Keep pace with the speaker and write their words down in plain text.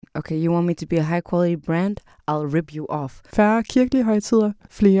Okay, you want me to be a high quality brand? I'll rip you off. Færre kirkelige højtider,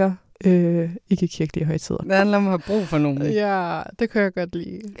 flere ikke-kirkelige højtider. Det handler om at have brug for nogen. Ja, det kan jeg godt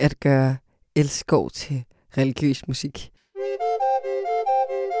lide. At gøre elskov til religiøs musik.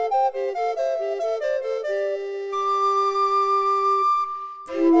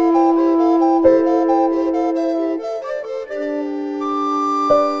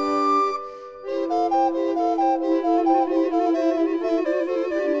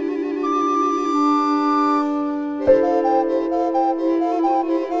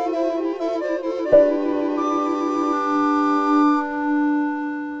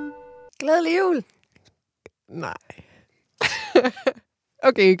 Glædelig jul! Nej.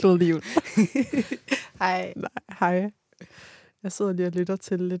 Okay, glædelig jul. Hej. Nej, hej. Jeg sidder lige og lytter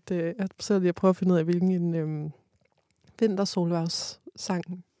til lidt... jeg sidder lige og prøver at finde ud af, hvilken vintersolværvssang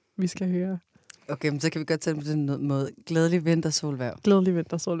vi skal høre. Okay, men så kan vi godt tage det på den måde. Glædelig vintersolværv. Glædelig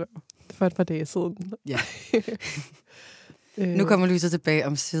vintersolværv. For et par dage siden. Ja. Nu kommer lyset tilbage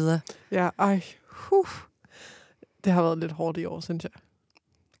om sider. Ja, det har været lidt hårdt i år, synes jeg.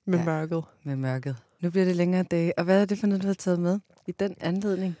 Med mørket. Med mørket. Nu bliver det længere dage. Og hvad er det for noget, du har taget med i den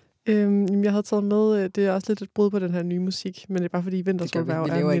anledning? Jeg havde taget med, det er også lidt et brud på den her nye musik, men det er bare fordi vintersolværv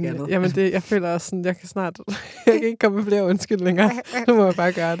er min... Jamen jeg føler også sådan, jeg kan ikke komme med flere undskyldninger. Nu må jeg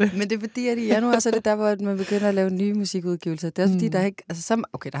bare gøre det. Men det er fordi, at i januar, så er det der, hvor man begynder at lave nye musikudgivelser. Det er fordi, der er ikke... Altså,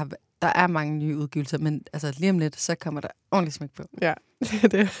 der er mange nye udgivelser, men altså, lige om lidt, så kommer der ordentligt smæk på. Ja, det er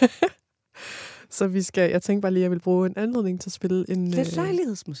det. Så jeg tænkte bare lige, at jeg vil bruge en anledning til at spille en... Lidt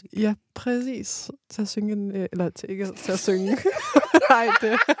lejlighedsmusik. Ja, præcis. Til at synge ikke til at synge. Nej,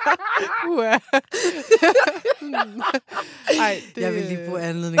 det... Ej, det... Jeg vil lige bruge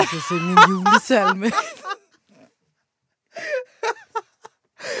anledning til at synge en julesalme.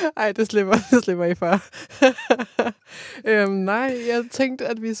 Ej, det slipper I for. Nej, jeg tænkte,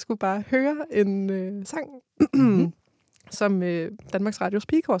 at vi skulle bare høre en sang, som Danmarks Radios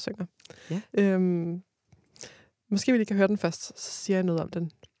pigekor synger. Ja. Måske vi lige kan høre den først, så siger jeg noget om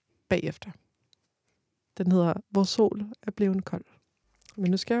den bagefter. Den hedder Hvor sol er blevet kold.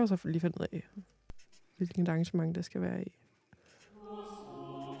 Men nu skal jeg jo så lige finde ud af, hvilket arrangement det skal være i.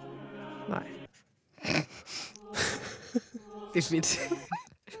 Nej. Det er fedt.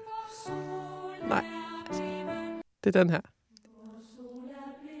 Nej. Det er den her.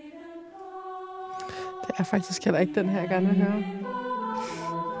 Det er faktisk heller ikke den her, jeg gerne vil høre.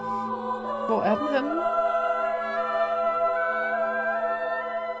 Hvor er den henne?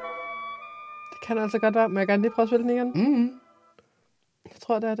 Det kan altså godt være, men jeg gerne lige prøve at spille den igen. Mm-hmm. Jeg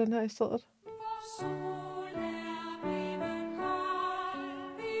tror, det er den her i stedet.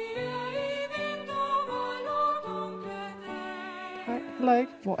 Nej, heller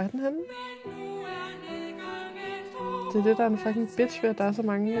ikke. Hvor er den henne? Det er det, der er en fucking bitch ved, at der er så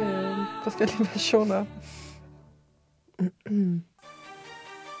mange forskellige versioner.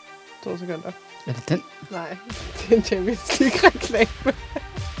 2 sekunder. Er det den? Nej, det er en Champions League-reklame.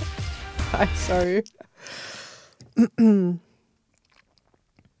 Ej, sorry.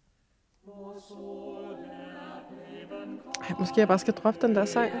 Ej, måske jeg bare skal droppe den der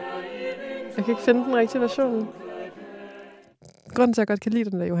sang. Jeg kan ikke finde den rigtige version. Grunden til, at jeg godt kan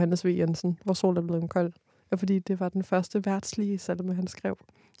lide den der Johannes V. Jensen, Hvor sol er blevet kold, er fordi det var den første værtslige salme, han skrev.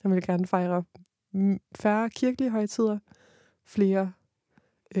 Han ville gerne fejre færre kirkelige højtider, flere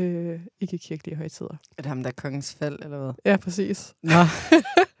ikke-kirkelige højtider. Er det ham, der er kongens fald, eller hvad? Ja, præcis. Nå.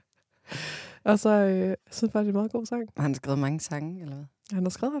 Og så synes jeg bare, det er en meget god sang. Har han skrevet mange sange, eller hvad? Han har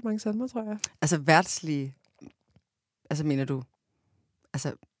skrevet ret mange salmer, tror jeg. Altså værtslige, altså mener du,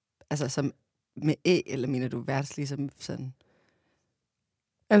 altså som med E, eller mener du værtslige som sådan?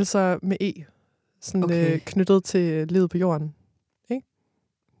 Altså med E. Sådan Okay. Knyttet til livet på jorden. Ikke?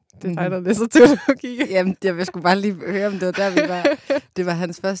 Det er dig, der læser teologi. Jamen, jeg skulle bare lige høre, om det var der, vi var. Det var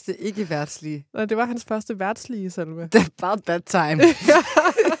hans første ikke-værtslige. Nej, det var hans første værtslige salme. About that time.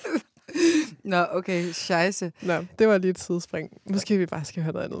 Nå, okay, scheisse. Nå, det var lige et sidespring. Måske vi bare skal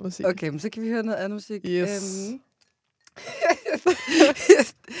høre noget andet musik. Okay, men så kan vi høre noget andet musik. Yes.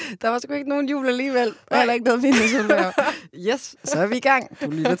 Der var sgu ikke nogen jul alligevel. Og heller ikke noget vintersolværv. Yes, så er vi i gang.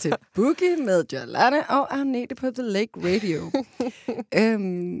 Du lytter til Bugi med Jolane og Agnete på The Lake Radio.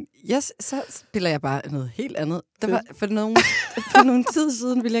 Yes, så spiller jeg bare noget helt andet. Der var, for nogle tid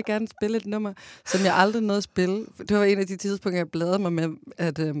siden ville jeg gerne spille et nummer, som jeg aldrig nåede at spille. Det var en af de tidspunkter, jeg bladrede mig med,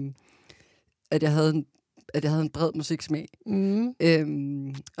 at jeg havde en bred musiksmag.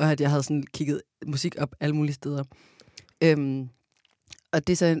 Og at jeg havde sådan kigget musik op alle mulige steder. Og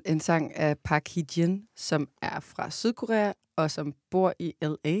det er så en sang af Park Hee-jin, som er fra Sydkorea, og som bor i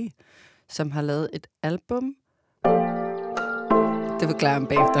LA, som har lavet et album. Det forklarer han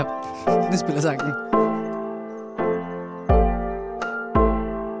bagefter. Nu spiller sangen.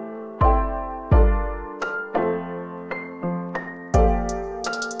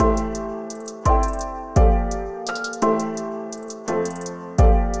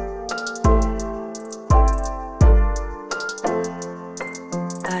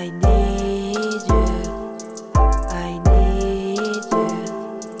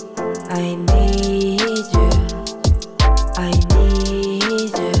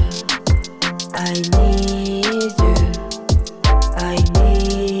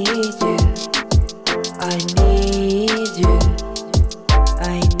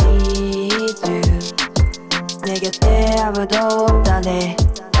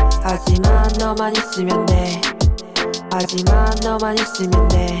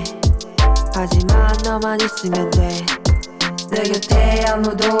 내 곁에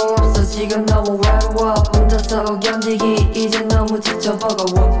아무도 없어 지금 너무 외로워 혼자서 견디기 이제 너무 지쳐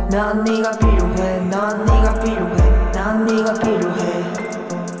버거워 난 네가 필요해 난 네가 필요해 난 네가 필요해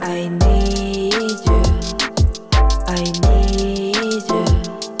I need you I need you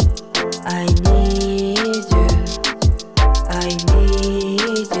I need you I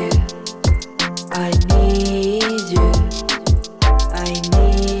need you I need you I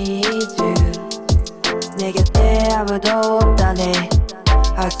need you 내 곁에 아무도 없다네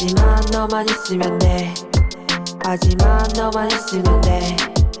하지만 너만 있으면 돼 하지만 너만 있으면 돼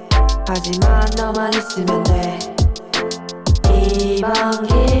하지만 너만 있으면 돼 이번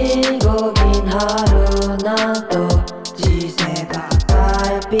길고 긴 하루 난 또 지새가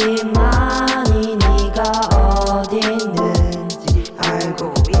달빛만이 네가 어디 있는지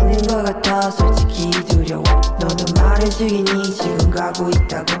알고 있는 것 같아 솔직히 두려워 너는 말해주기니 지금 가고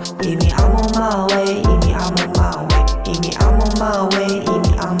있다고 이미 I'm on my way 이미 I'm on my way 이미 I'm on my way 이미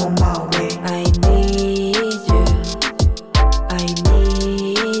I'm on my way I need you I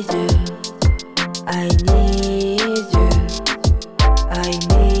need you I need you I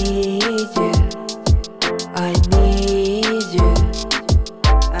need you I need you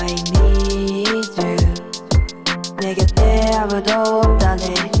I need you 내 곁에 아무도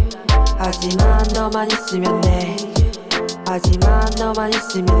없다네 하지만 너만 있으면 돼 하지만 너만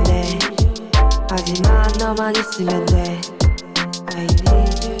있으면 돼 하지만 너만 있으면 돼 I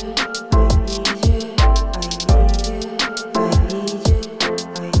need you I need you I need you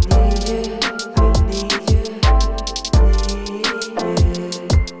I need you I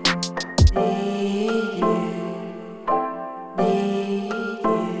need you I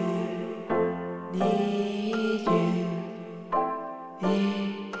need you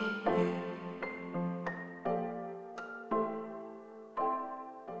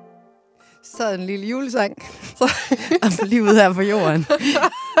Så en lille julesang om livet her på jorden.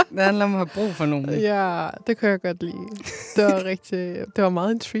 Det handler om at have brug for nogen. Ja, det kan jeg godt lide. Det var det var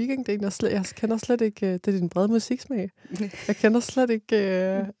meget intriguing. Det er jeg kender slet ikke, det er din brede musiksmag. Jeg kender slet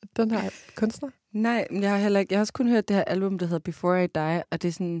ikke den her kunstner. Nej, men jeg har også kun hørt det her album, der hedder Before I Die, og det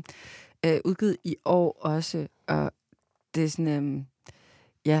er sådan udgivet i år også, og det er sådan,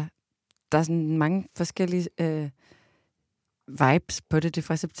 ja, der er sådan mange forskellige vibes på det. Det er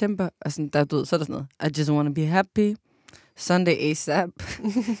fra september, og sådan, så er der sådan noget, I just wanna be happy, Sunday ASAP,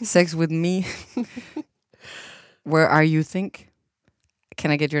 Sex with me, Where are you think,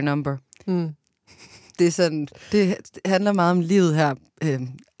 Can I get your number? Det er sådan, det handler meget om livet her.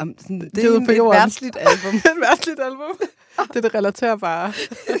 Om sådan, det er et værtsligt album. Et værtsligt album. Det er det relaterbare.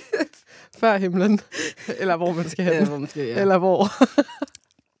 Før himlen. Eller hvor man skal hen. Ja, hvor man skal, ja. Eller hvor.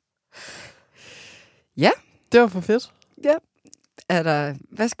 Ja. Det var for fedt. Ja.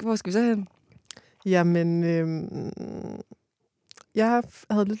 Hvor skal vi så hen? Jamen, jeg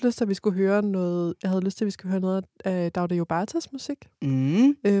havde lidt lyst til, at vi skulle høre noget. Jeg havde lyst til, at vi skulle høre noget af Dauda Jobatas musik.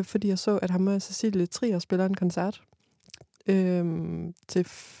 Fordi jeg så, at ham og Cecilie Trier spiller en koncert til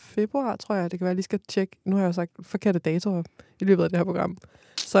februar, tror jeg. Det kan være, at jeg lige skal tjekke. Nu har jeg jo sagt forkerte datoer i løbet af det her program.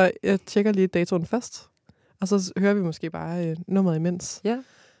 Så jeg tjekker lige datoen først. Og så hører vi måske bare nummeret imens. Ja.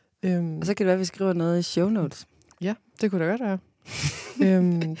 Og så kan det være, at vi skriver noget i show notes. Ja, det kunne da godt være.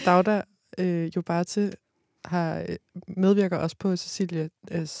 Dauda Jobate har medvirker også på Cecilie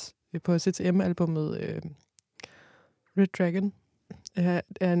på CTM-albummet Red Dragon. Er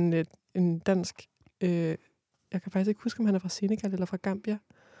en dansk, jeg kan faktisk ikke huske, om han er fra Senegal eller fra Gambia,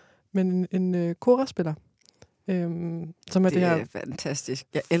 men en kora-spiller. Som er det her fantastisk.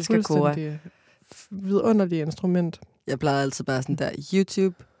 Jeg elsker kora. Vidunderlige instrument. Jeg plejer altid bare sådan der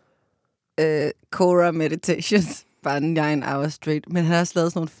YouTube kora meditations. Bare 9 hours straight. Men han har også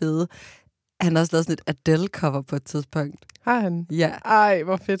lavet sådan nogle fede Han har også lavet sådan et Adele-cover på et tidspunkt. Har han? Ja. Ej,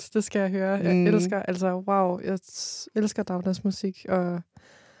 hvor fedt. Det skal jeg høre. Jeg elsker, altså wow, jeg elsker Dagnas musik,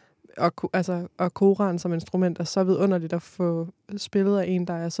 og koraen som instrument er så vidunderligt at få spillet af en,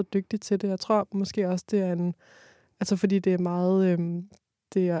 der er så dygtig til det. Jeg tror måske også, det er fordi det er meget,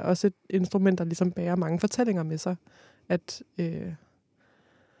 det er også et instrument, der ligesom bærer mange fortællinger med sig. At,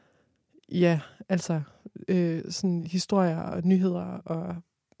 sådan historier og nyheder og...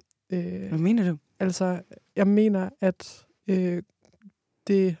 Hvad mener du? Altså, jeg mener, at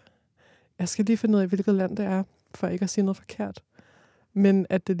det... Jeg skal lige finde ud af, hvilket land det er, for ikke at sige noget forkert. Men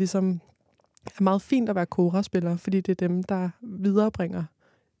at det ligesom er meget fint at være koraspiller, fordi det er dem, der viderebringer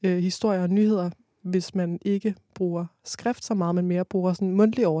historier og nyheder, hvis man ikke bruger skrift så meget, men mere bruger sådan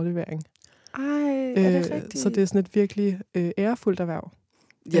mundtlig overlevering. Ej, er det rigtigt? Så det er sådan et virkelig ærefuldt erhverv.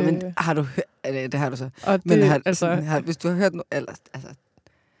 Jamen, har du hørt... Det har du så. Og Men det, hvis du har hørt...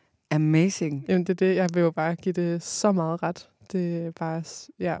 Amazing. Jamen, det er det. Jeg vil jo bare give det så meget ret. Det er bare...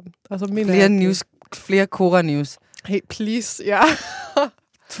 Ja. Og så mener Flere Kora-news. Hey, please. Ja.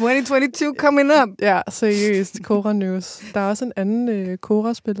 2022 coming up. Ja, seriøst. Kora News. Der er også en anden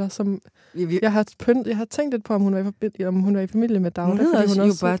Kora-spiller, som... Jeg har tænkt lidt på, om hun var i familie med Dagda. Hun hedder hun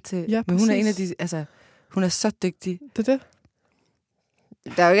også bare til... Ja, men hun er en af de... Altså, hun er så dygtig. Det er det.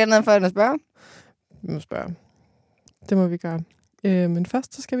 Der er jo ikke andet for, end at spørge. Vi må spørge. Det må vi gøre. Men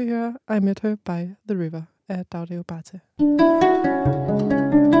først så skal vi høre I Met Her by the River af Dagda Ubate.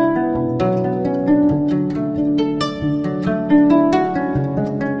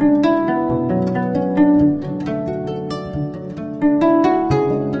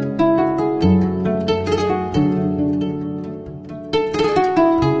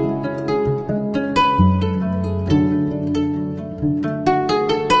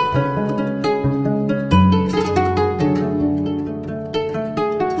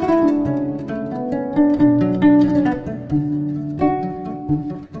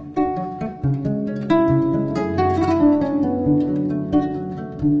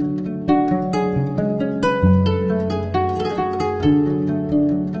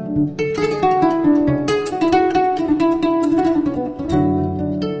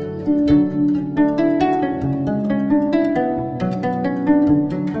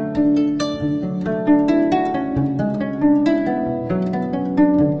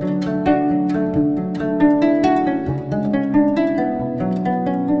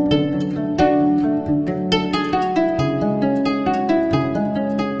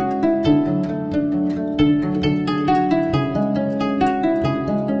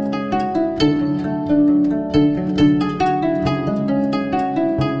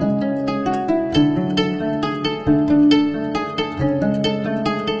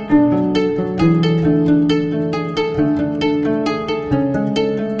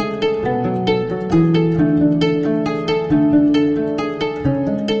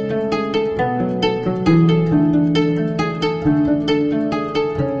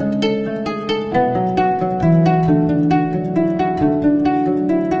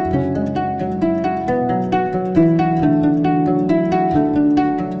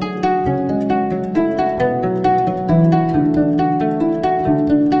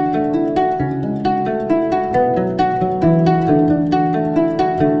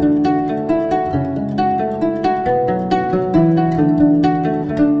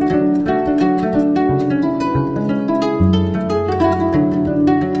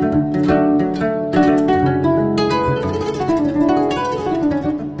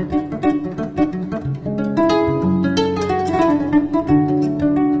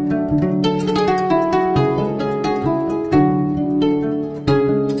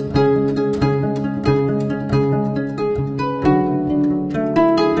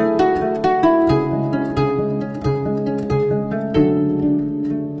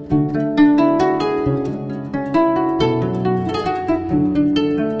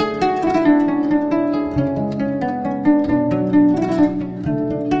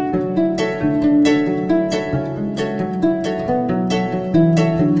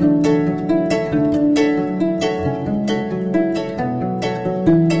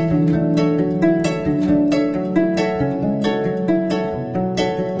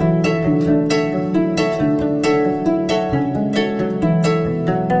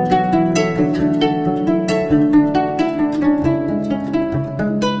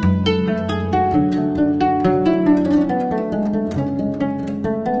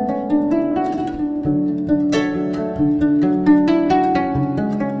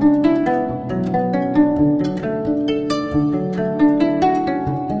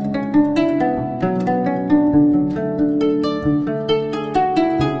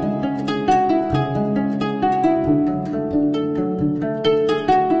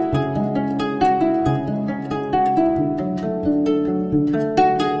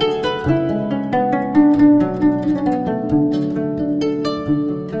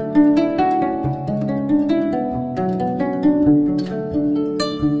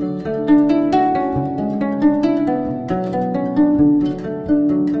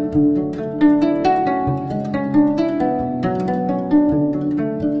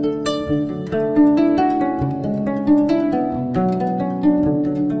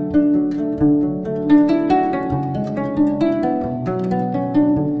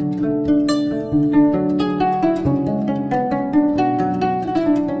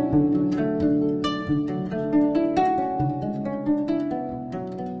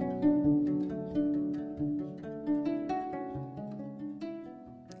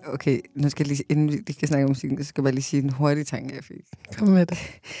 Okay, nu skal jeg lige, inden vi skal snakke om musikken, så skal jeg bare lige sige en hurtig tanke, jeg fik. Kom med det.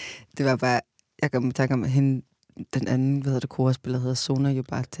 Det var bare, jeg kom med tanke om, at hende, den anden, korespiller hedder Sona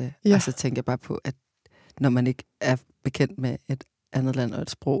Yobate. Ja. Og så tænker jeg bare på, at når man ikke er bekendt med et andet land og et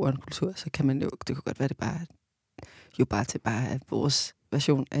sprog og en kultur, så kan man jo, det kunne godt være, det bare Yobate bare er vores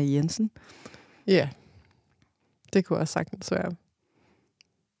version af Jensen. Ja, det kunne også sagtens være.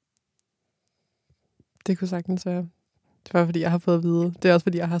 Det kunne sagtens være. Det var, fordi jeg har fået at vide. Det er også,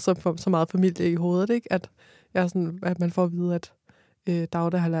 fordi jeg har så meget familie i hovedet, ikke? At, jeg er sådan, at man får at vide, at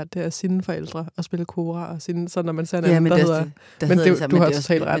Dagda har lært det af sine forældre at spille kora, og sine, så når man ser en anden, der hedder... Men du har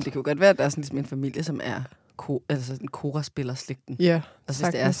totalt ret. Men det kunne godt være, at der er sådan ligesom en familie, som er altså en kora-spiller-slægten. Ja, og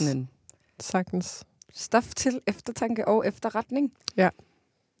så det er sådan en... Sagtens. Stof til eftertanke og efterretning. Ja,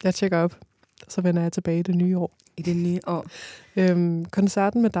 jeg tjekker op. Så vender jeg tilbage i det nye år. I det nye år.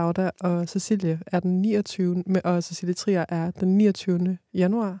 Koncerten med Dagda og Cecilie er den 29. Og Cecilie Trier er den 29.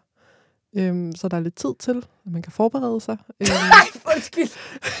 januar. Så der er lidt tid til, at man kan forberede sig. Undskyld.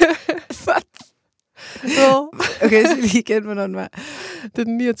 Okay, så lige igen, hvornår den var. Det er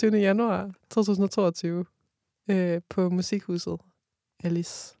den 29. januar 2022 på Musikhuset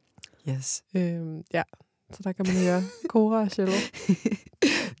Alice. Yes. Ja, så der kan man høre kora og cello.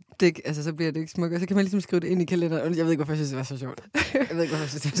 Så bliver det ikke smukt. Så kan man ligesom skrive det ind i kalenderen. Jeg ved ikke, hvorfor jeg synes, det var så sjovt. Jeg ved ikke, hvorfor jeg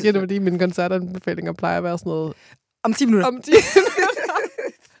synes, det var så sjovt. Det er fordi, mine koncertanbefalinger plejer at være sådan noget... Om 10 minutter. Om 10 minutter.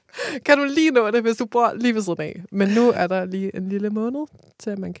 Kan du lige nå det, hvis du bor lige ved siden af. Men nu er der lige en lille måned, til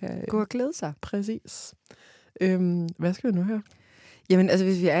at man kan... gå og glæde sig. Præcis. Hvad skal vi nu høre? Jamen, altså,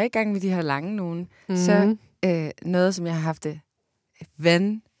 hvis vi er i gang med de her lange nogen, så noget, som jeg har haft det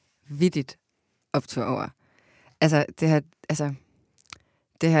vanvittigt optur over. Altså, det er...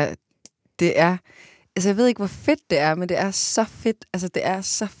 Altså, jeg ved ikke, hvor fedt det er, men det er så fedt. Altså, det er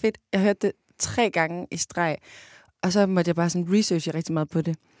så fedt. Jeg har hørt det 3 gange i streg, og så måtte jeg bare sådan researche rigtig meget på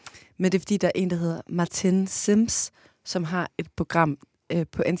det. Men det er, fordi der er en, der hedder Martin Sims, som har et program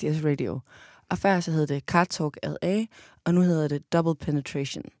på NTS Radio. Og før så hed det Car Talk LA, og nu hedder det Double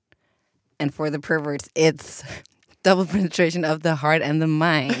Penetration. And for the perverts, it's double penetration of the heart and the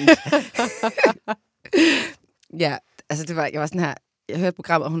mind. Ja, altså jeg var sådan her, jeg hørte et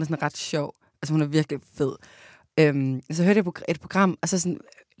program, og hun er sådan ret sjov. Altså hun er virkelig fed. Så hørte jeg et program, og så sådan,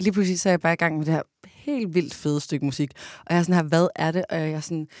 lige pludselig så er jeg bare i gang med det her helt vildt fede stykke musik. Og jeg er sådan her, hvad er det? Og jeg er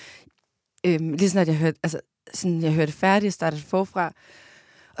sådan, lige sådan at jeg hørte det færdigt, jeg startede forfra.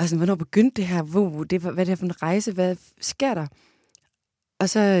 Og sådan, hvornår begyndte det her? Hvad er det her for en rejse? Hvad sker der? Og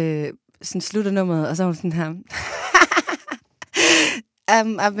så sådan slutter nummeret, og så er hun sådan her...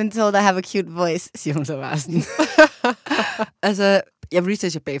 I've been told I have a cute voice, siger hun så bare sådan. Altså, jeg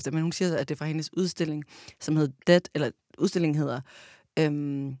researcher bagefter, men hun siger så, at det er fra hendes udstilling, som hedder Dead, eller udstillingen hedder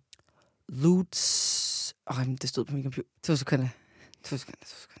Loots... det stod på min computer. 2 sekunder.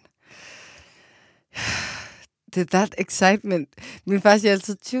 Det er that excitement. Min far siger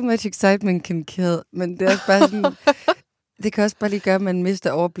altid, too much excitement can kill. Men det er også bare sådan... det kan også bare lige gøre, at man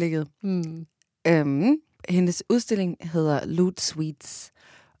mister overblikket. Hendes udstilling hedder Loot Suites.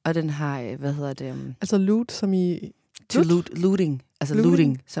 Og den har, altså loot, som i... Looting. Altså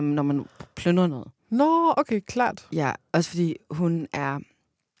looting, som når man plyndrer noget. Nå, okay, klart. Ja, også fordi hun er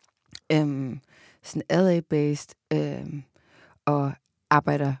sådan LA-based og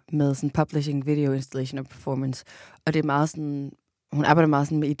arbejder med sådan publishing, video installation og performance. Og det er meget sådan, hun arbejder meget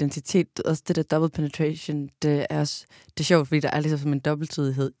sådan med identitet. Også det der double penetration, det er sjovt, fordi der er ligesom en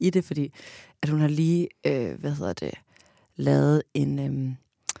dobbelttydighed i det, fordi at hun har lige, lavet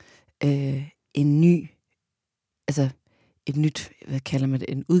en ny, altså et nyt, hvad kalder man det,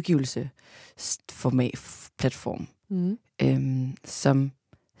 en udgivelsesformat-platform, som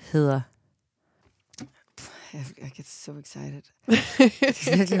hedder... Jeg get so excited. Det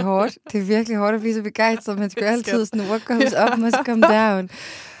er virkelig hårdt. Det er virkelig hårdt at blive så begejstret. Man skal altid sådan, what comes up must come down.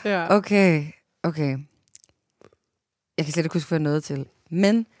 Ja. Okay. Jeg kan slet ikke huske, hvad noget til.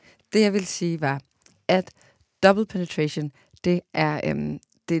 Men det, jeg vil sige, var, at double penetration, det er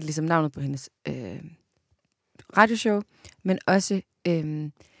ligesom navnet på hendes radioshow, men også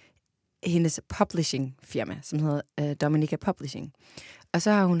hendes publishing firma, som hedder Dominica Publishing. Og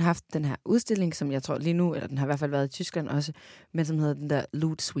så har hun haft den her udstilling, som jeg tror lige nu, eller den har i hvert fald været i Tyskland også, men som hedder den der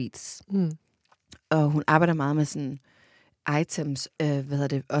Loot Suites. Og hun arbejder meget med sådan items,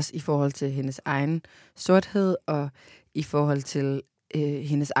 også i forhold til hendes egen sorthed, og i forhold til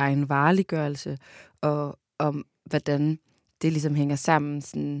hendes egen vareliggørelse, og om hvordan det ligesom hænger sammen.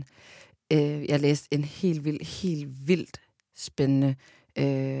 Sådan, jeg læste en helt vildt spændende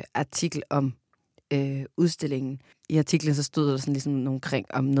artikel om udstillingen. I artiklen så stod der sådan ligesom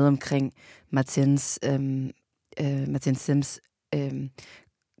noget omkring Martin Sims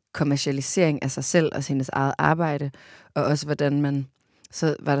kommercialisering af sig selv og hendes eget arbejde, og også hvordan man,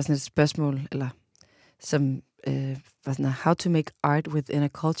 så var der sådan et spørgsmål, eller som var sådan, how to make art within a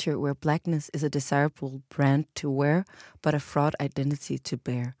culture where blackness is a desirable brand to wear, but a fraud identity to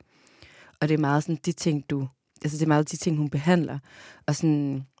bear. Og det er meget sådan de ting, det er meget de ting, hun behandler,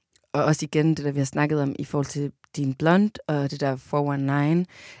 og også igen det, der vi har snakket om i forhold til din blond og det der 419,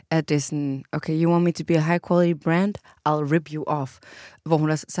 at det er sådan, okay, you want me to be a high quality brand, I'll rip you off. Hvor hun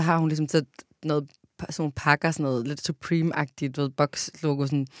også, så har hun ligesom så noget, sådan nogle pakker, sådan noget lidt Supreme-agtigt, box-logo,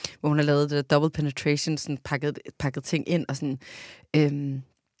 sådan, hvor hun har lavet det der double penetration, sådan pakket ting ind, og sådan,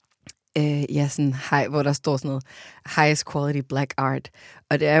 sådan high, hvor der står sådan noget highest quality black art.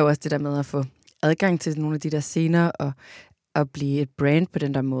 Og det er jo også det der med at få adgang til nogle af de der scener, og at blive et brand på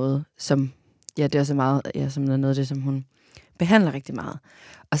den der måde, som, det er så meget, som noget af det, som hun behandler rigtig meget.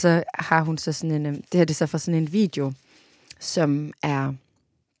 Og så har hun så sådan en, det her det er så for sådan en video, som er,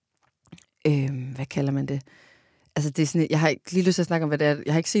 hvad kalder man det? Altså det er sådan, jeg har ikke lige lyst til at snakke om, hvad det er.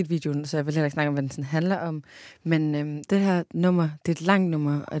 Jeg har ikke set videoen, så jeg vil heller ikke snakke om, hvad den sådan handler om. Men det her nummer, det er et langt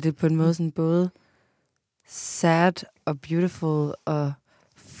nummer, og det er på en måde sådan både sad og beautiful og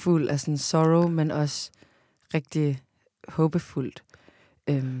fuld af sådan sorrow, men også rigtig håbefuldt.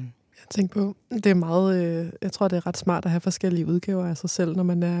 Jeg tænker på, det er meget, jeg tror, det er ret smart at have forskellige udgaver af sig selv, når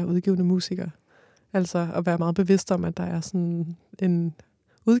man er udgivende musiker. Altså at være meget bevidst om, at der er sådan en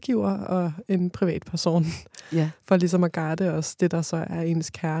udgiver og en privatperson. Ja. For ligesom at guide også det, der så er ens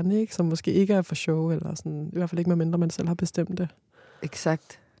kerne, ikke? Som måske ikke er for show, eller sådan, i hvert fald ikke medmindre man selv har bestemt det.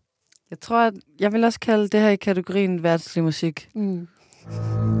 Exakt. Jeg tror, at jeg vil også kalde det her i kategorien værtslig musik. Mm.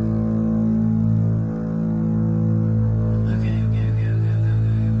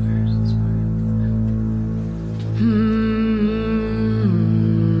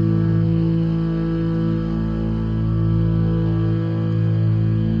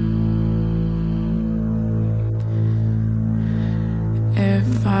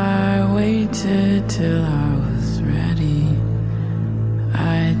 If I waited till I was ready,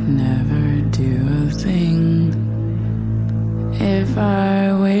 I'd never do a thing. If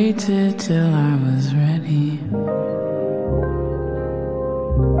I waited till I was ready.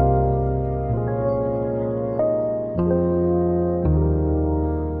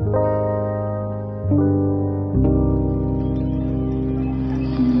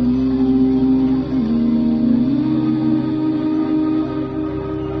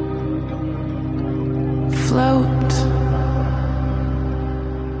 Float.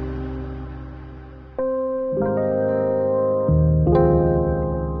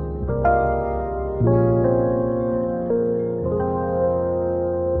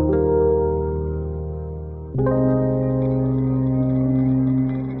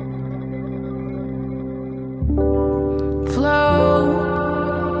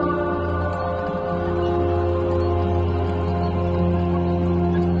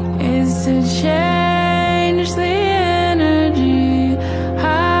 Is to change the energy,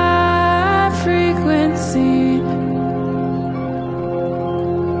 high frequency.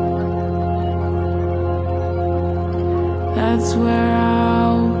 That's where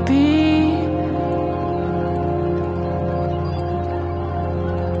I'll be.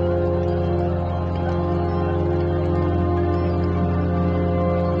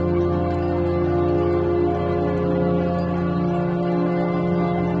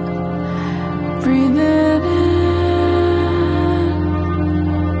 Breathe it in,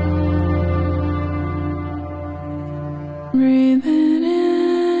 breathe it in.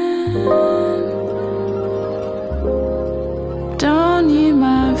 Don't need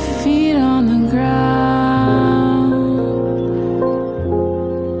my feet on the ground.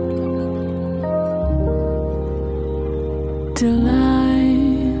 Delight.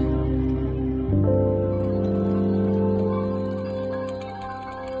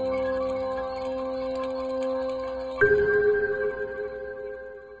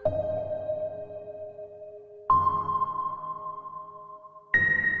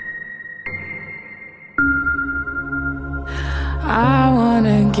 I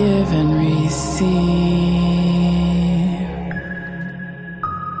wanna give and receive.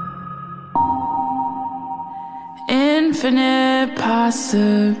 Infinite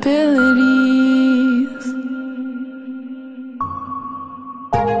possibilities.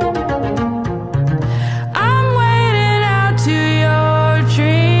 I'm waiting out to your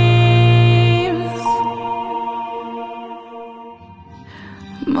dreams.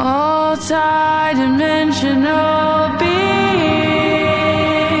 Multi-dimensional being.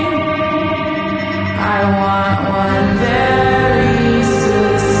 I want one very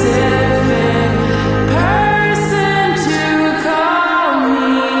specific person to call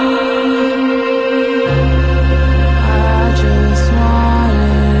me.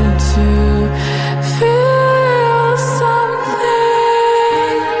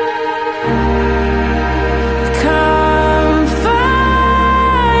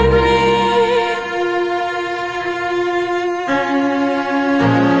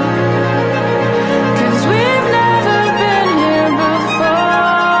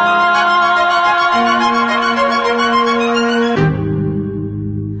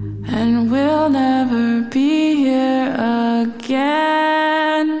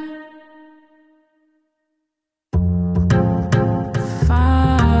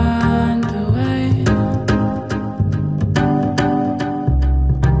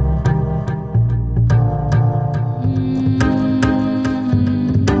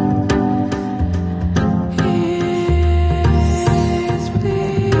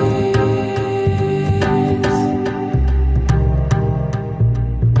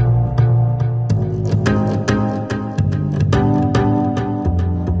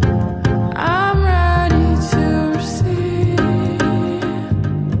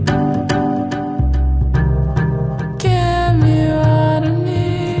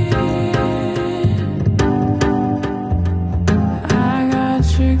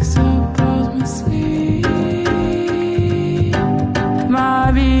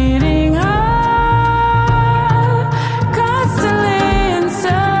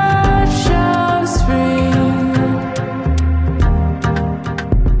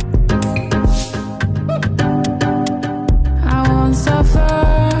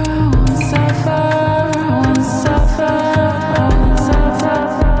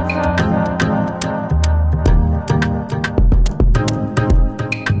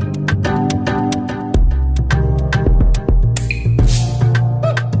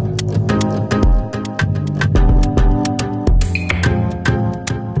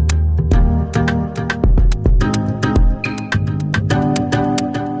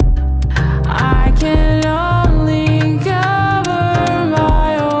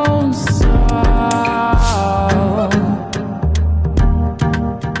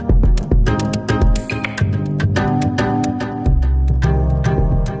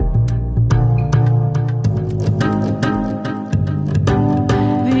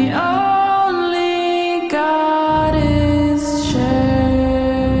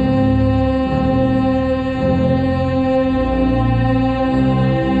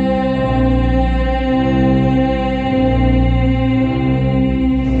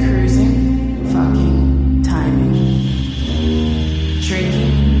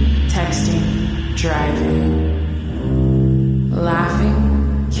 driving,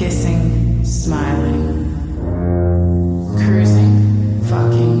 laughing, kissing, smiling, cruising,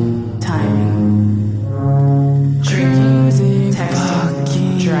 fucking, timing, drinking,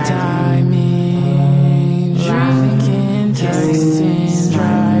 texting, driving, laughing, kissing,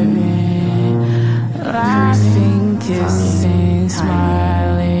 driving, laughing, kissing,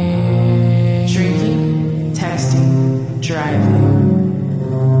 smiling, drinking, texting, driving.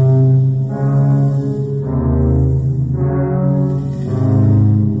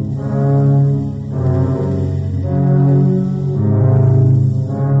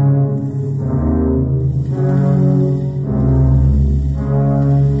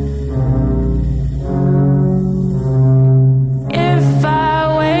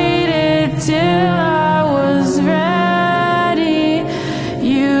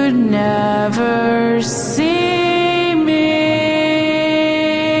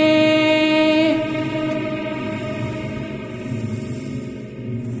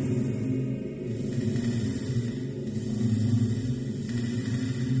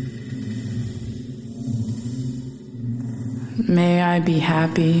 May I be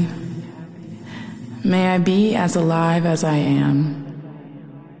happy. May I be as alive as I am.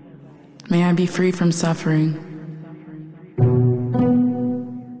 May I be free from suffering.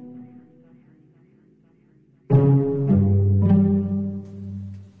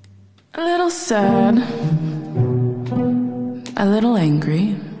 A little sad. A little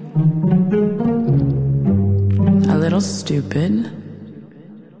angry. A little stupid.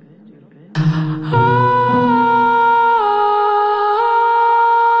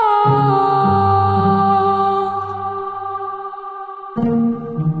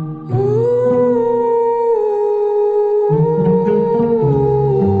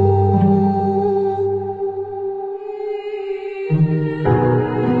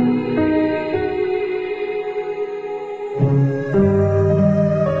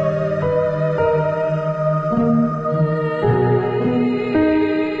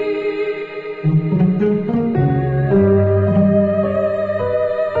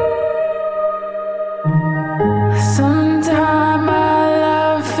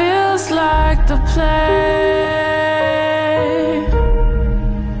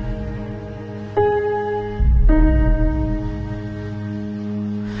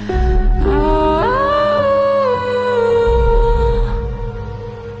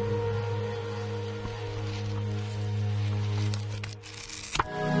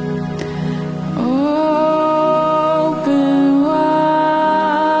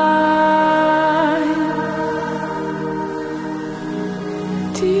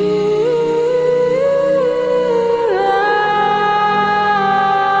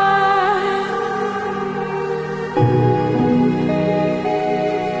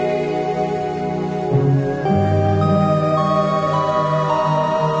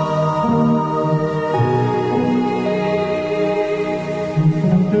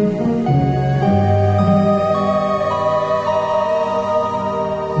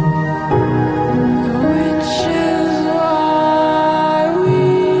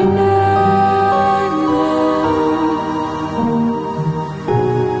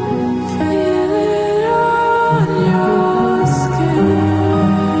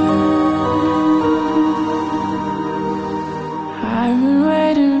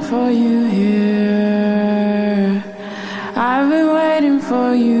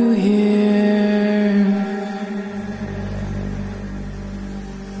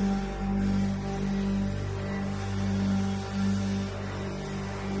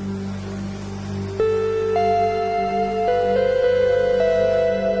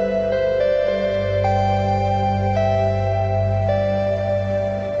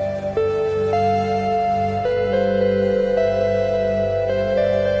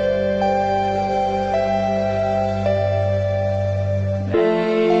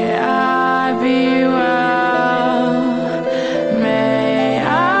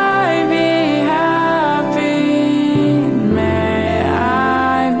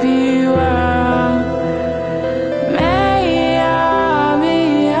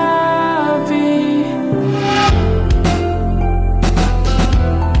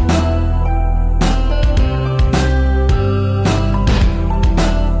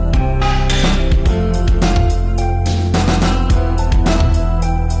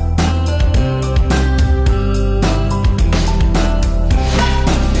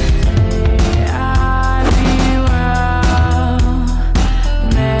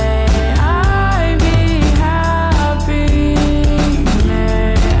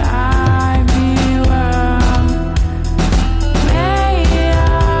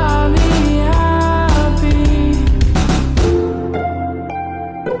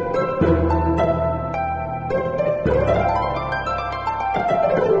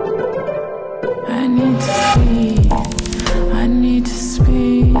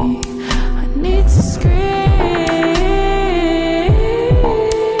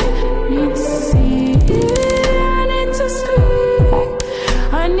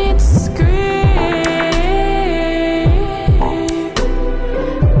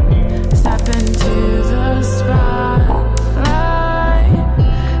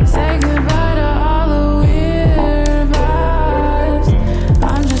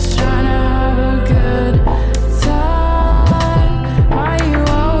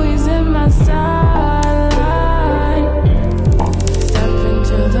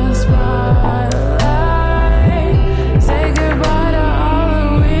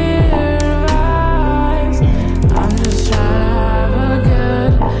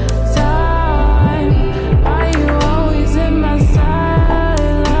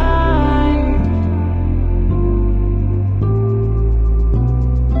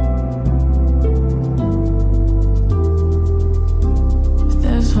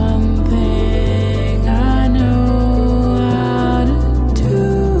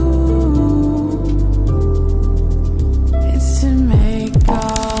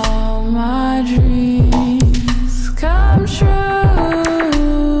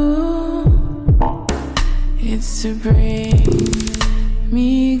 to bring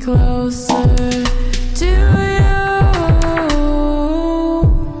me closer to you.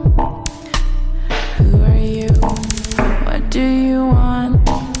 Who are you? What do you want?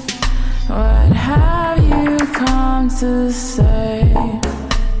 What have you come to say?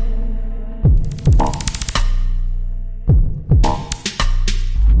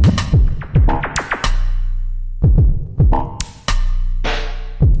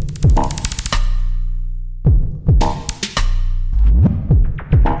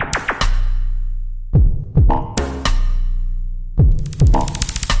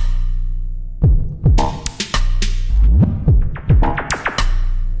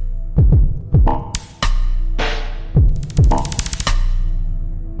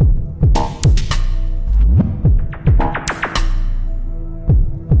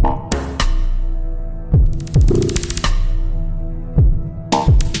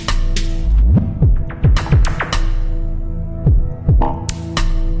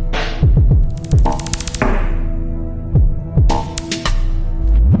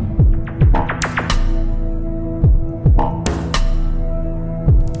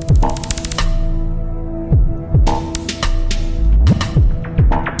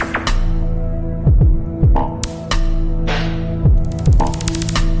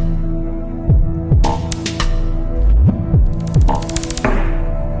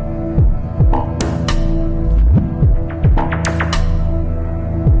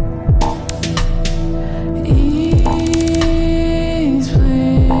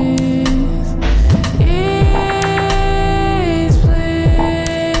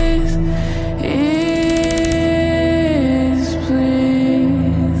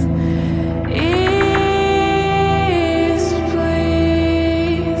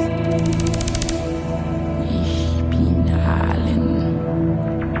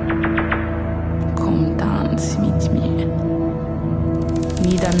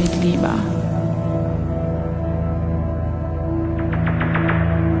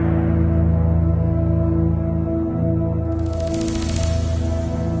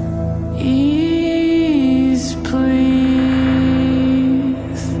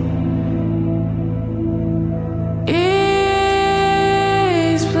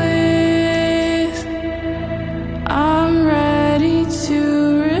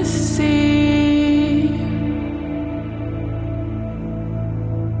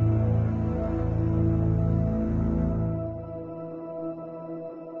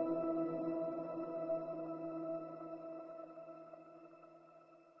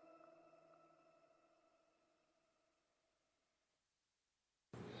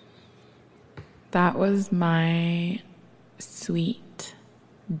 That was my sweet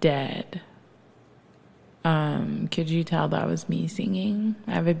dead. Could you tell that was me singing?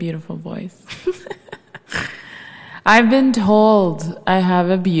 I have a beautiful voice. I've been told I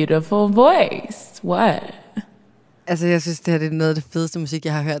have a beautiful voice. What? Altså, jeg synes, det her det er noget af det fedeste musik,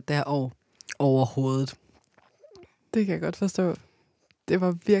 jeg har hørt det her år overhovedet. Det kan jeg godt forstå. Det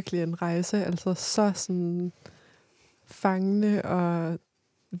var virkelig en rejse, altså så sådan fangende og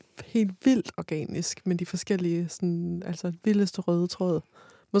helt vildt organisk med de forskellige, sådan, altså vildeste røde tråd.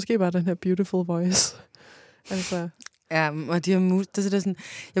 Måske bare den her beautiful voice. Altså. Ja, og de har det er sådan,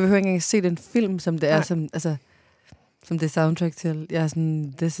 jeg behøver ikke engang se den film, som det er, som det er soundtrack til. Jeg er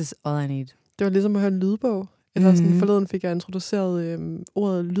sådan, this is all I need. Det var ligesom at høre en lydbog. Eller sådan, forleden fik jeg introduceret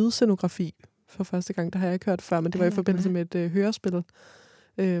ordet lydscenografi for første gang. Det har jeg ikke hørt før, men det var i forbindelse med et hørespil,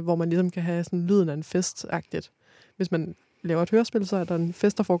 hvor man ligesom kan have sådan lyden af en fest-agtigt. Hvis man laver et hørespil, så er der en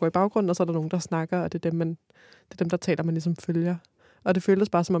fest, der foregår i baggrunden, og så er der nogen, der snakker, og det er dem, der taler, man ligesom følger. Og det føltes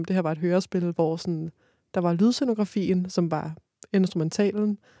bare, som om det her var et hørespil, hvor sådan, der var lydscenografien, som var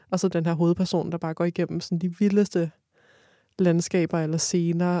instrumentalen, og så den her hovedperson, der bare går igennem sådan de vildeste landskaber eller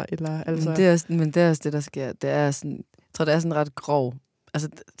scener. Eller, altså. Men det er også det, der sker. Det er sådan, jeg tror, det er sådan ret grov. Altså,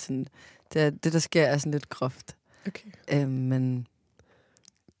 sådan, det der sker, er sådan lidt groft. Okay. Men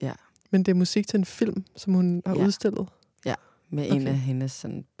ja. Men det er musik til en film, som hun har udstillet? Ja, med en af hendes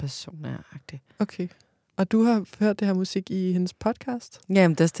sådan personer-agtige. Okay. Og du har hørt det her musik i hendes podcast?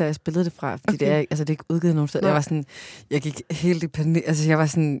 Jamen, det er der, jeg spillede det fra, fordi det er ikke udgivet nogen sted. Jeg var sådan, jeg gik helt i panik. Altså, jeg var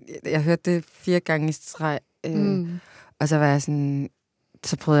sådan, jeg hørte det 4 gange i streg. Og så var jeg sådan,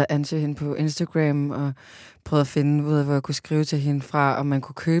 så prøvede jeg at ansøge hende på Instagram, og prøvede at finde ud af, hvor jeg kunne skrive til hende fra, om man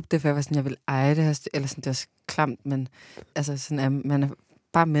kunne købe det, for jeg var sådan, jeg ville eje det her, eller sådan, det var klamt, men altså, sådan er man er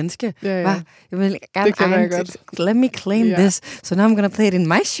bare menneske. Ja. Jeg vil gerne eje det. Let me claim this, so now I'm gonna play it in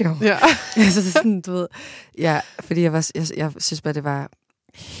my show. Ja. Altså, det er sådan, du ved, fordi jeg synes bare, det var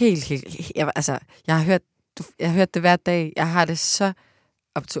helt, jeg har hørt det hver dag, jeg har det så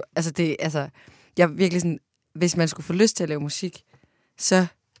optur, altså, jeg er virkelig sådan, hvis man skulle få lyst til at lave musik, så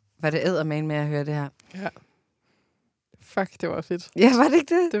var det eddermane med at høre det her. Ja. Fuck, det var fedt. Ja, var det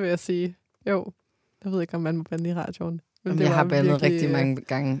ikke det? Det vil jeg sige. Jo. Jeg ved ikke, om man må bande i radioen. Men Jeg har bandet rigtig mange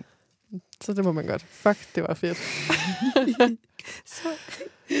gange. Så det må man godt. Fuck, det var fedt.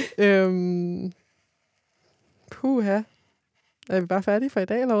 Puha. Er vi bare færdige for i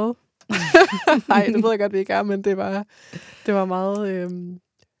dag, eller hvad? Nej, det ved jeg godt, vi ikke er, men det var meget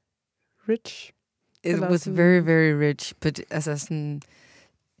rich. It was very, very rich, but altså sådan,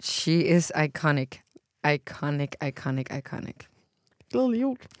 she is iconic. Iconic. Glædelig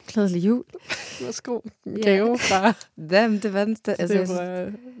jul. Glædelig jul. Værsgo. Gave fra... Det var den altså, det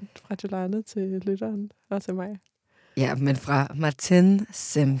var fra Jolane til lytteren og til mig. Ja, men fra Martin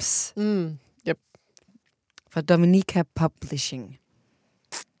Sims. Yep. Fra Dominica Publishing.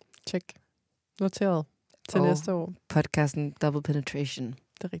 Check. Noteret til og næste år. Podcasten Double Penetration.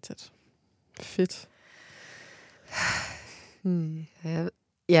 Det er rigtigt. Fedt.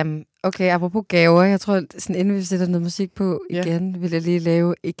 Jamen, okay, apropos gaver. Jeg tror, sådan, inden vi sætter noget musik på igen, vil jeg lige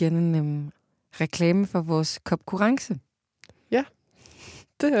lave igen en reklame for vores konkurrence. Ja,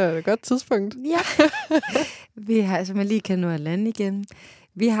 det er et godt tidspunkt. Ja. Vi har, som jeg lige kan nå at lande igen,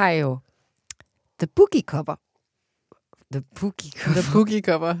 vi har jo The Bugi Cover. The Bugi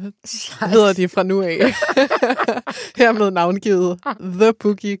Cover hedder de fra nu af. Hermed navngivet The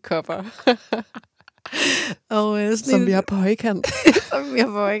Bugi Cover. Og, som vi har på højkant. Som vi har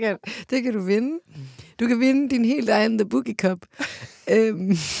på højkant. Det kan du vinde. Du kan vinde din helt egen The Bugi Cup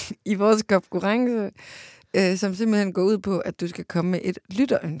i vores konkurrence, som simpelthen går ud på, at du skal komme med et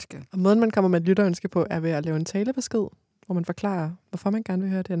lytterønske. Og måden, man kommer med et lytterønske på, er ved at lave en talebesked, hvor man forklarer, hvorfor man gerne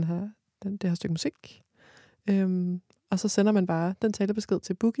vil høre det her stykke musik. Og så sender man bare den talebesked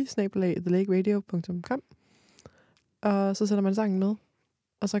til bugi@thelakeradio.com. Og så sender man sangen med.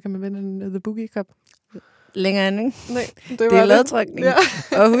 Og så kan man vinde en The Bugi Cup. Længere end, ikke? Nej, det er lodtrækning. Ja.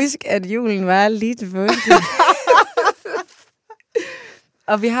 Og husk, at julen var lige til påske.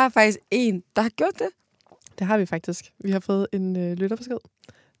 Og vi har faktisk en, der har gjort det. Det har vi faktisk. Vi har fået en lytterbesked.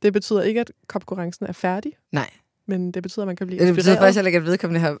 Det betyder ikke, at konkurrencen er færdig. Nej. Men det betyder, at man kan blive inspireret. Det betyder faktisk heller ikke, at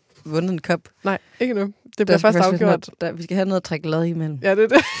vedkommende har vundet en kop. Nej, ikke nu. Det bliver først afgjort. Vi skal have noget at trække lod imellem. Ja, det er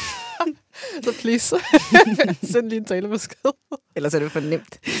det. Så please, send lige en talebesked. Ellers er det for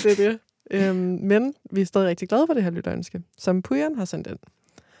nemt. Det er det. Men vi er stadig rigtig glade for det her lytterønske, som Pujan har sendt ind.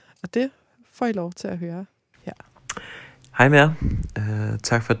 Og det får I lov til at høre her. Hej med jer.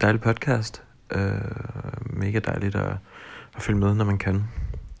 Tak for et dejligt podcast. Mega dejligt at følge med, når man kan.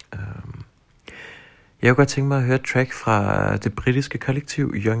 Jeg kunne godt tænke mig at høre et track fra det britiske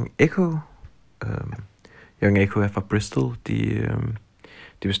kollektiv Young Echo. Young Echo er fra Bristol. De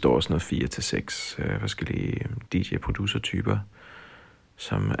består af sådan noget 4-6 forskellige DJ-producer-typer,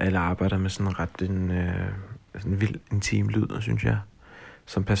 som alle arbejder med sådan ret en vild intim lyd, synes jeg,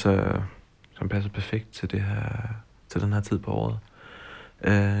 som passer perfekt til til den her tid på året.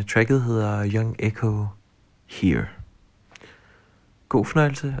 Tracket hedder Young Echo Here. God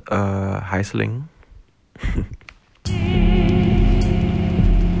fornøjelse, og hej så længe.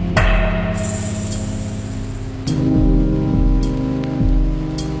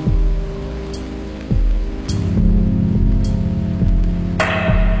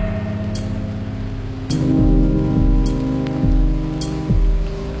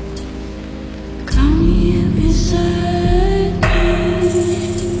 Come here beside me.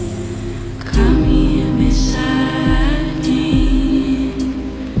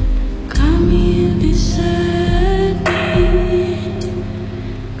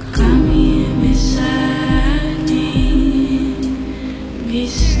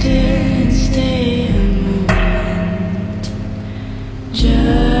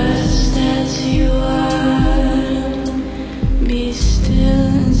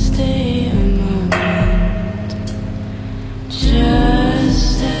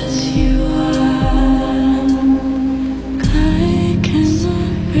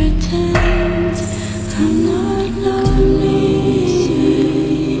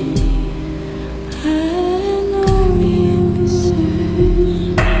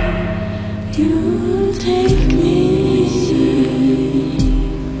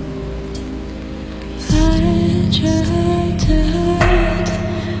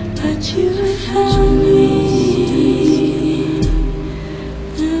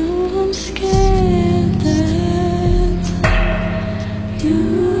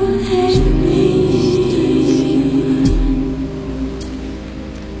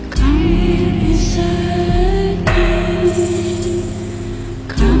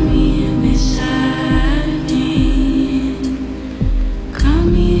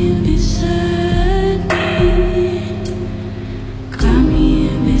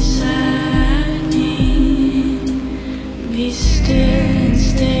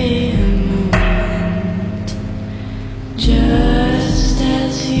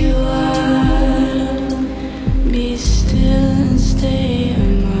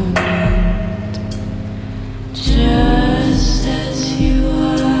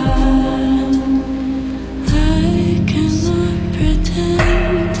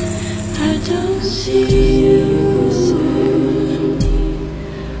 see you soon.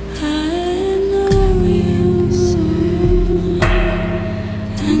 I know you soon.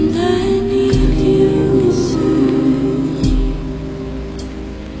 And I need you soon.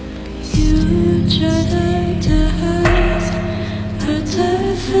 You tried to hide, but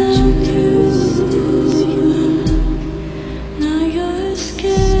I found you. Now you're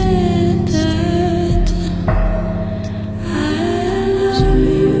scared that I love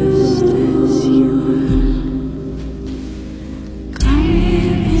you. Come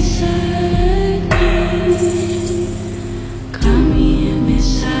here beside me. Come here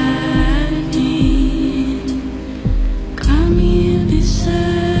beside me. Come here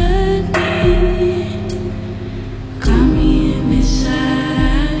beside me. Come here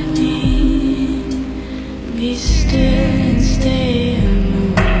beside me. Be still and stay a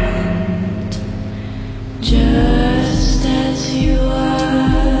moment, just as you are.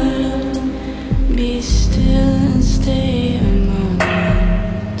 Be still and stay a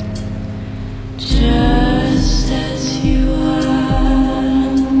moment, just as you are.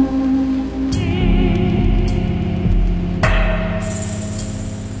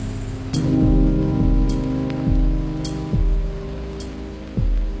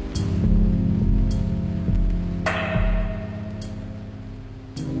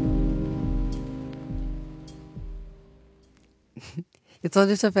 Jeg tror,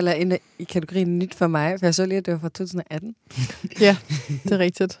 det så falder ind i kategorien nyt for mig, for jeg så lige, at det var fra 2018. Ja, det er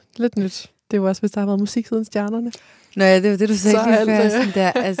rigtigt. Lidt nyt. Det er jo også, hvis der har været musik siden stjernerne. Nå ja, det var det, du sagde Så lige alt før. det. Sådan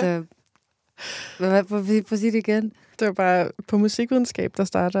der, altså... Prøv at sige det igen. Det var bare på musikvidenskab, der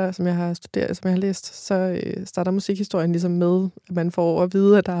starter, som jeg har studeret, som jeg har læst, så starter musikhistorien ligesom med, at man får at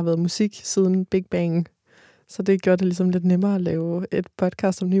vide, at der har været musik siden Big Bang. Så det gjorde det ligesom lidt nemmere at lave et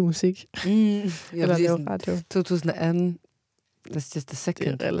podcast om ny musik. Eller lave radio. 2018. That's just a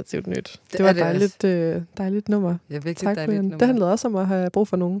second. Det er relativt nyt. Det var et dejligt nummer. Ja, virkelig Tak, dejligt Brian. nummer. Det handlede også om at have brug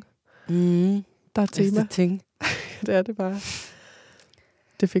for nogen. Der er et tema. Ting. Det er det bare.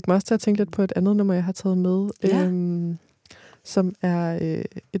 Det fik mig også til at tænke lidt på et andet nummer, jeg har taget med, som er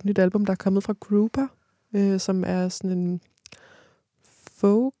et nyt album, der er kommet fra Grouper, som er sådan en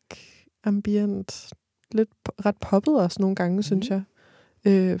folk ambient, lidt ret poppet også nogle gange, synes jeg.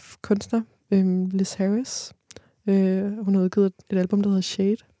 Kunstner, Liz Harris. Hun har udgivet et album, der hedder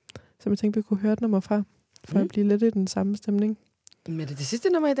Shade, som jeg tænkte, vi kunne høre et nummer fra, for at blive lidt i den samme stemning. Men er det sidste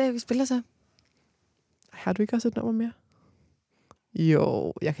nummer i dag, vi spiller så? Har du ikke også et nummer mere?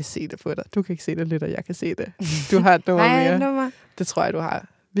 Jo, jeg kan se det på dig. Du kan ikke se det lidt, og jeg kan se det. Du har et nummer mere. Nummer. Det tror jeg, du har.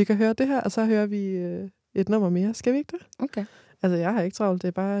 Vi kan høre det her, og så hører vi et nummer mere. Skal vi ikke det? Okay. Altså, jeg har ikke travlt. Det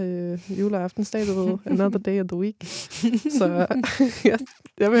er bare juleaftensdag, du ved. Another day of the week. Så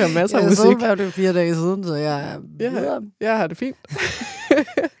jeg vil høre masser af musik. Jeg så det 4 dage siden, så jeg har det fint.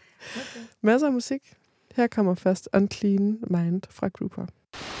 Masser af musik. Her kommer først Unclean Mind fra Grouper.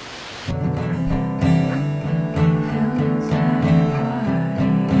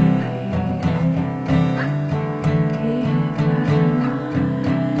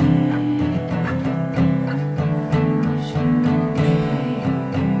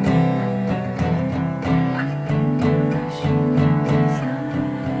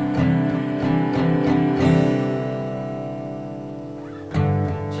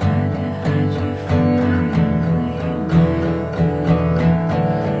 Try to hide you from my ugly.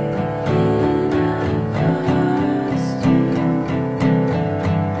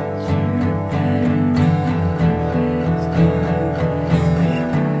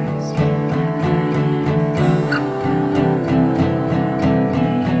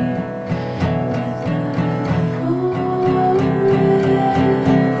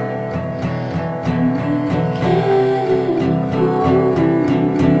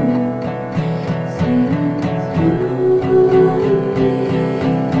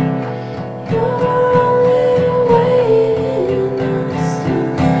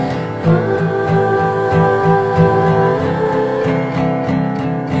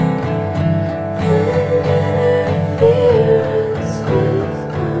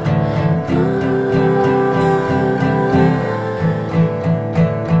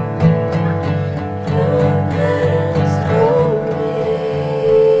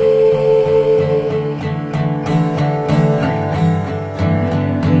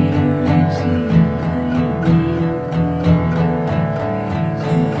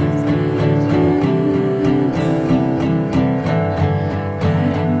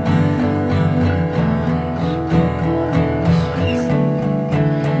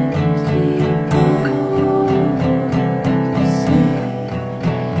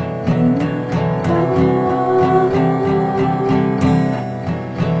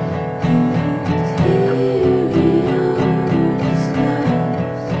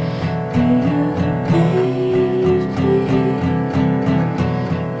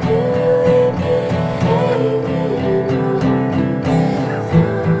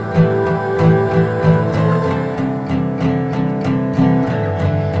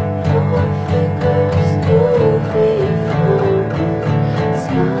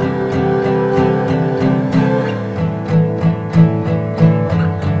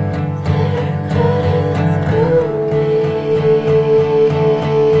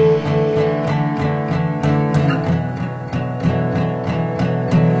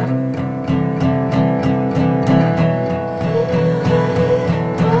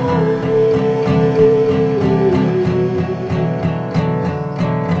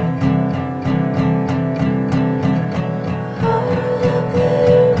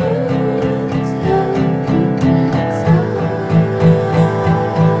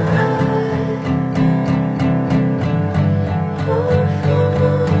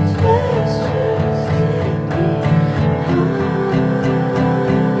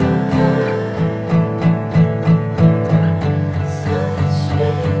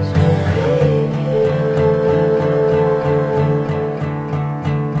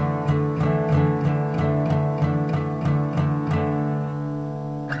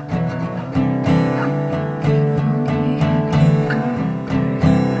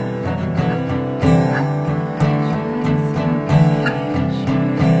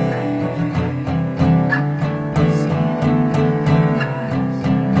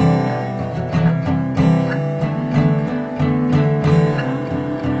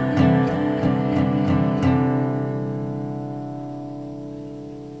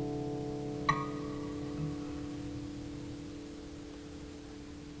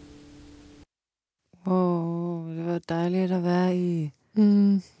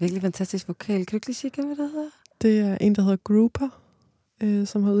 Virkelig fantastisk vokal. Kan du ikke lige sige, hvad det hedder? Det er en, der hedder Grouper,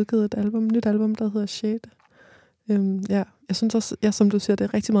 som har udgivet et nyt album, der hedder Shade. Ja, jeg synes også, som du siger, det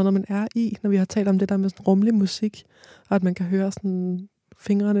er rigtig meget, når man er i, når vi har talt om det der med sådan rummelig musik, og at man kan høre sådan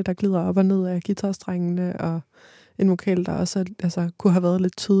fingrene, der glider op og ned af guitarstrengene, og en vokal, der også kunne have været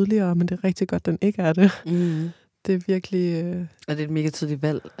lidt tydeligere, men det er rigtig godt, den ikke er det. Mm. Det er virkelig... Og det er et mega tydeligt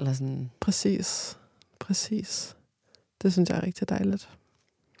valg, eller sådan... Præcis. Det synes jeg er rigtig dejligt.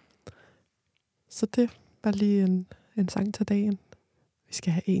 Så det var lige en sang til dagen. Vi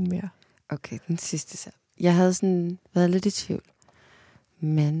skal have en mere. Okay, den sidste så. Jeg havde sådan været lidt i tvivl.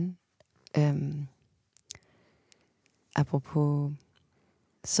 Men apropos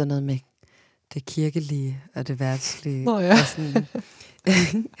sådan noget med det kirkelige og det verdslige. Ja. Og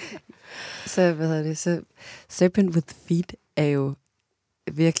sådan, så Serpent with Feet er jo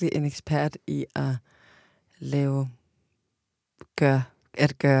virkelig en ekspert i at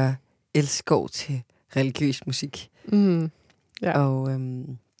gøre elskov til religiøs musik. Mm. Ja. Og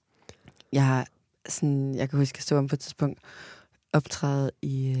jeg kan huske, at jeg stod om på et tidspunkt optræde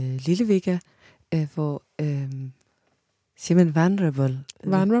i Lillevika, hvor Simon Vulnerable,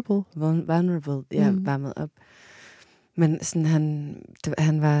 varmede op. Men sådan,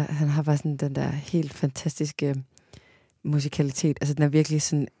 han har bare sådan den der helt fantastiske musikalitet. Altså den er virkelig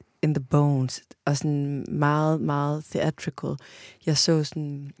sådan in the bones, og sådan meget, meget theatrical. Jeg så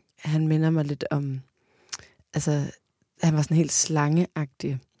sådan, han minder mig lidt om, altså han var sådan helt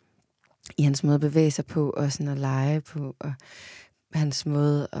slangeagtig i hans måde at bevæge sig på, og sådan at lege på, og hans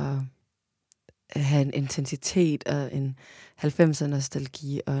måde at have en intensitet, og en 90'er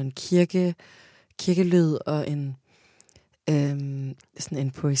nostalgi, og en kirkelyd, og en sådan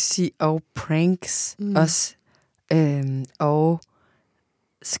en poesi, og pranks også, og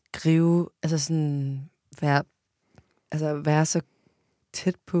skrive, altså sådan være så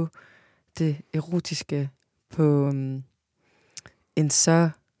tæt på det erotiske på en så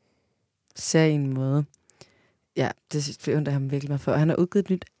særlig måde. Ja, det undrer ham virkelig meget for. Og han har udgivet et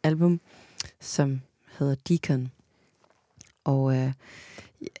nyt album, som hedder Deacon. Og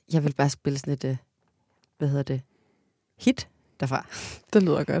jeg vil bare spille sådan et, hit derfra. Det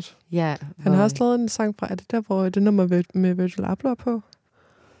lyder godt. Ja. Han har også lavet en sang fra, er det der, hvor det nummer med Virgil Abloh på?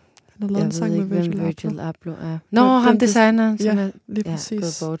 Han har lavet en sang med Virgil Abloh er. Nå, ham designeren. Ja, lige præcis.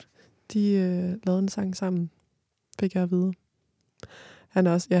 Gået bort. De lavede en sang sammen, fik jeg at vide. Han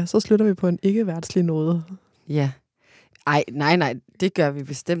er også, så slutter vi på en ikke-værtslig noget. Ja. Ej, nej, det gør vi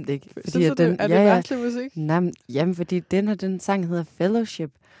bestemt ikke. Fordi er det værtslig musik? Jamen, fordi den sang hedder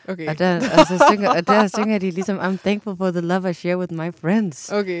Fellowship. Okay. Og der synger de ligesom, I'm thankful for the love I share with my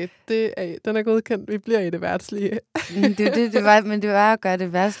friends. Okay, den er godkendt. Vi bliver i det værtslige. Men det var at gøre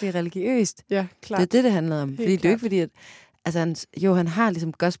det værtslige religiøst. Ja, klart. Det er det handler om. Helt fordi det er jo ikke fordi, at altså, han har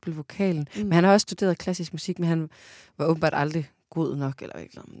ligesom gospel-vokalen, men han har også studeret klassisk musik, men han var åbenbart aldrig god nok, eller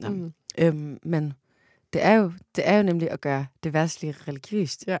ikke. Men det er jo nemlig at gøre det værtslige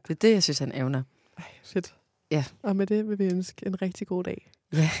religiøst. Ja. Det er det, jeg synes, han evner. Ej, fedt. Ja. Og med det vil vi ønske en rigtig god dag.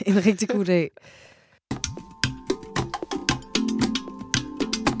 Ja, en rigtig god dag.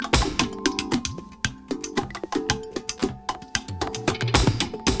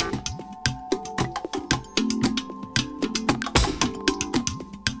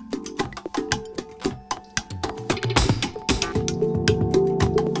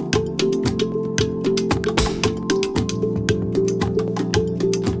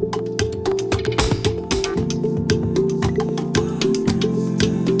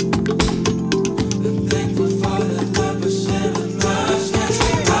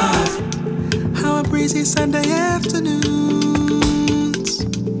 Sunday afternoons,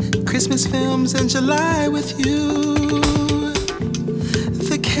 Christmas films in July with you,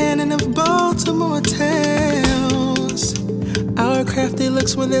 the canon of Baltimore tales, our crafty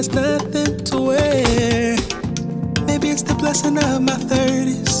looks when there's nothing to wear. Maybe it's the blessing of my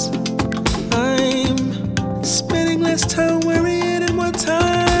 30s. I'm spending less time worrying and more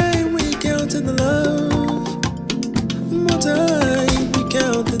time recounting the love. More time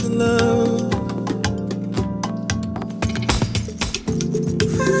recounting the love.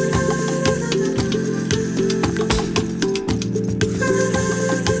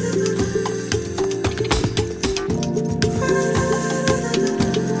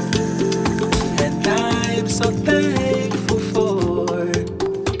 So thankful for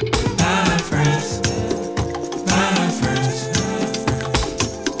my friends.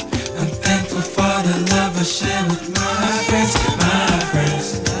 I'm thankful for the love I share with my friends.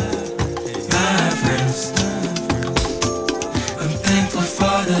 I'm thankful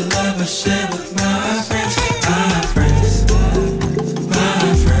for the love I share with my friends. My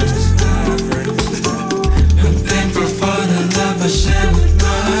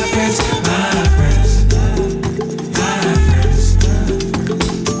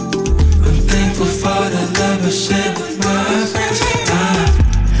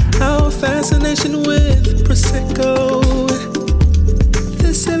conversation with Prosecco.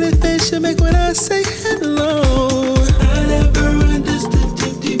 The silly face you make when I say hello. I never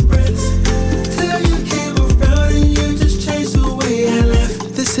understood deep breaths till you came around and you just changed the way I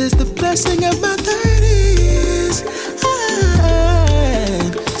left. This is the blessing of my 30s.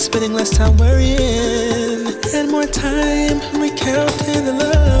 I'm spending less time worrying and more time recounting the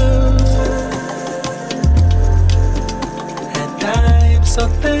love. And I'm so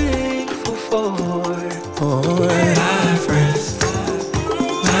thankful for